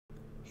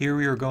Here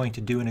we are going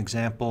to do an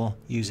example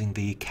using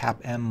the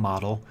CAPM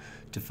model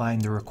to find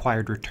the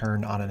required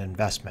return on an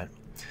investment.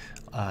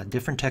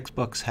 Different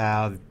textbooks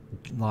have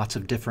lots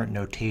of different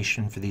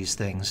notation for these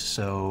things,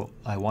 so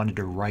I wanted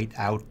to write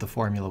out the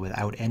formula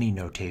without any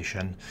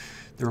notation.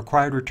 The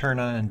required return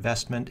on an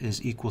investment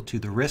is equal to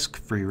the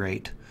risk-free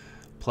rate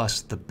plus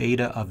the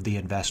beta of the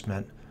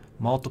investment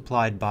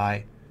multiplied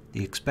by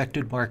the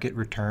expected market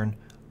return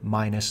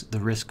minus the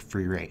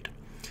risk-free rate.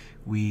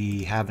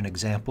 We have an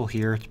example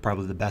here. It's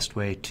probably the best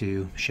way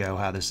to show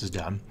how this is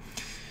done.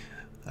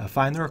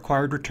 Find the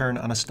required return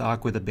on a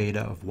stock with a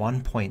beta of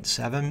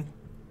 1.7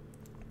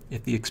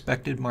 if the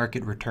expected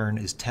market return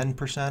is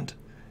 10%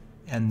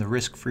 and the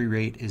risk-free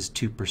rate is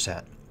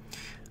 2%.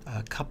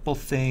 A couple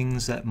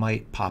things that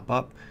might pop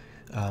up.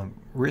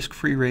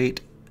 Risk-free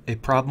rate, a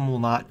problem will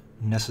not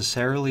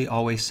necessarily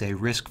always say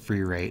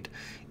risk-free rate.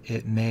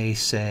 It may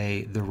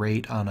say the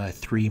rate on a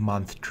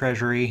 3-month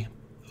treasury,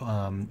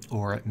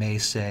 or it may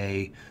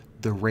say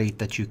the rate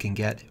that you can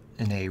get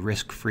in a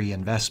risk-free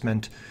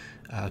investment.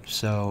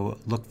 So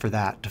look for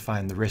that to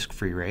find the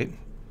risk-free rate.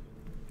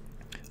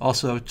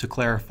 Also, to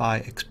clarify,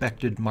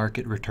 expected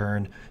market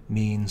return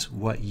means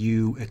what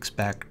you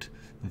expect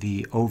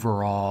the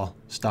overall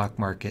stock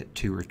market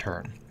to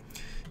return.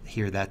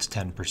 Here that's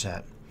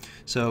 10%.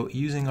 So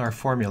using our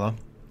formula,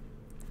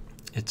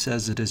 it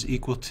says it is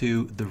equal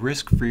to the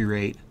risk-free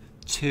rate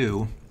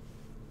 2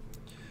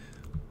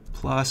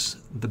 plus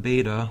the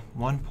beta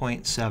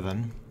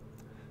 1.7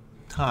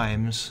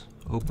 times,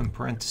 open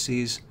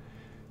parentheses,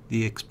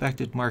 the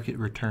expected market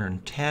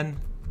return 10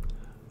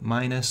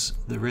 minus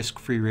the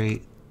risk-free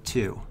rate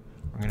 2.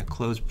 We're going to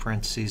close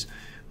parentheses,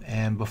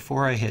 and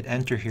before I hit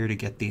enter here to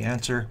get the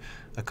answer,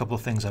 a couple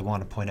of things I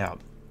want to point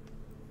out.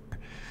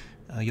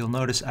 You'll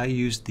notice I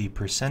used the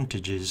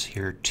percentages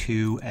here,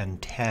 2 and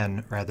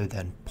 10, rather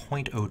than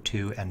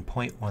 0.02 and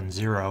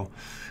 0.10.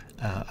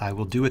 I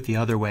will do it the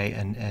other way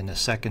in a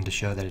second to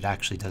show that it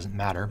actually doesn't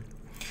matter.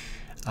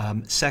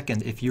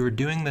 Second, if you are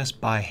doing this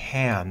by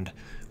hand,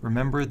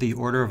 remember the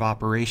order of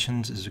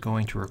operations is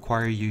going to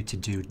require you to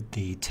do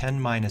the 10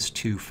 minus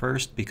 2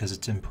 first because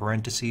it's in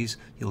parentheses.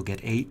 You'll get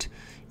 8.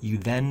 You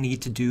then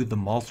need to do the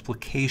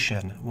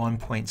multiplication,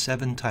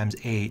 1.7 times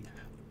 8,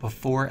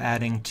 before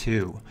adding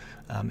 2.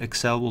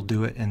 Excel will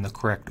do it in the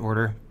correct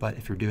order, but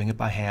if you're doing it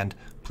by hand,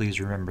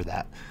 please remember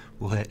that.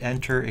 We'll hit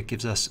enter. It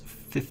gives us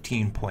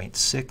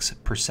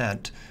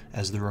 15.6%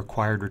 as the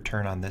required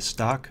return on this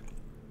stock.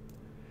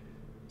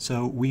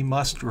 So we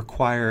must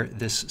require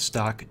this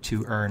stock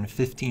to earn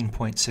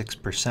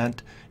 15.6%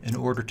 in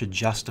order to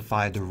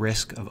justify the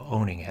risk of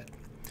owning it.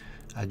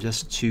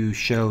 Just to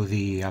show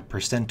the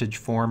percentage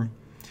form,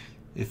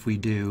 if we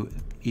do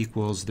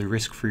equals the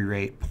risk-free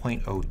rate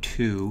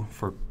 0.02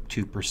 for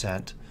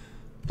 2%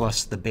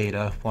 plus the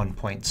beta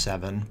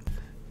 1.7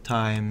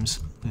 times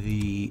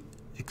the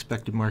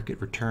expected market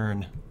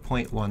return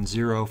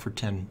 0.10 for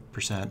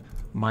 10%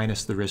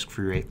 minus the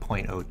risk-free rate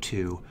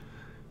 0.02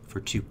 for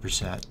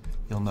 2%,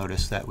 you'll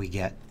notice that we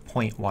get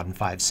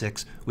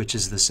 0.156, which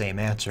is the same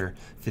answer,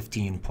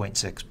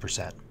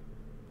 15.6%.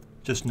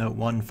 Just note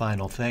one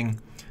final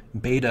thing.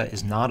 Beta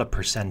is not a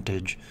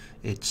percentage,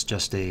 it's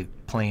just a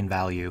plain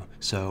value.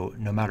 So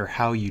no matter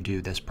how you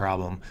do this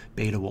problem,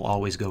 beta will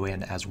always go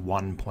in as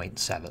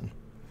 1.7.